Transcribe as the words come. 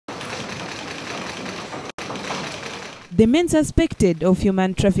The men suspected of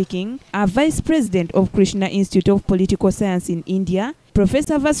human trafficking are Vice President of Krishna Institute of Political Science in India,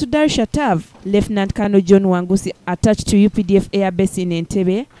 Professor Vasudhar Shatav, Lieutenant Colonel John Wangusi attached to UPDF Air Base in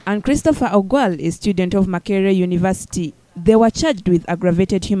Entebbe, and Christopher Ogwal, a student of Makerere University. They were charged with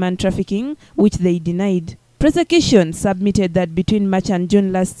aggravated human trafficking, which they denied. Prosecution submitted that between March and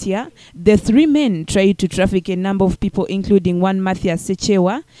June last year, the three men tried to traffic a number of people, including one Matthias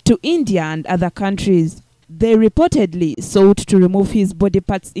Sechewa, to India and other countries. They reportedly sought to remove his body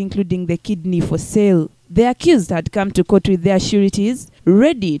parts, including the kidney, for sale. The accused had come to court with their sureties,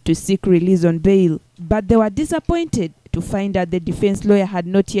 ready to seek release on bail. But they were disappointed to find that the defense lawyer had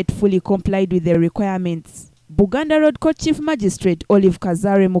not yet fully complied with their requirements. Buganda Road Court Chief Magistrate Olive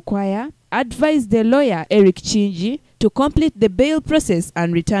Kazare Mukwaya advised the lawyer Eric Chinji to complete the bail process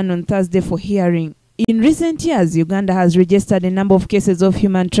and return on Thursday for hearing. In recent years, Uganda has registered a number of cases of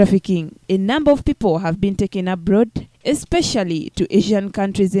human trafficking. A number of people have been taken abroad, especially to Asian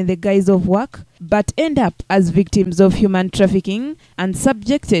countries in the guise of work, but end up as victims of human trafficking and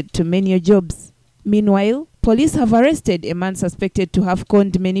subjected to menial jobs. Meanwhile, police have arrested a man suspected to have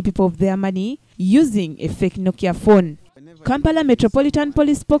conned many people of their money using a fake Nokia phone. Kampala Metropolitan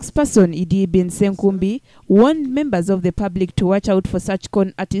Police spokesperson Idi Bin Senkumbi warned members of the public to watch out for such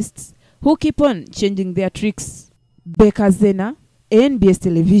con artists who keep on changing their tricks. Becca Zena, NBS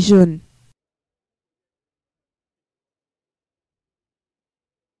Television.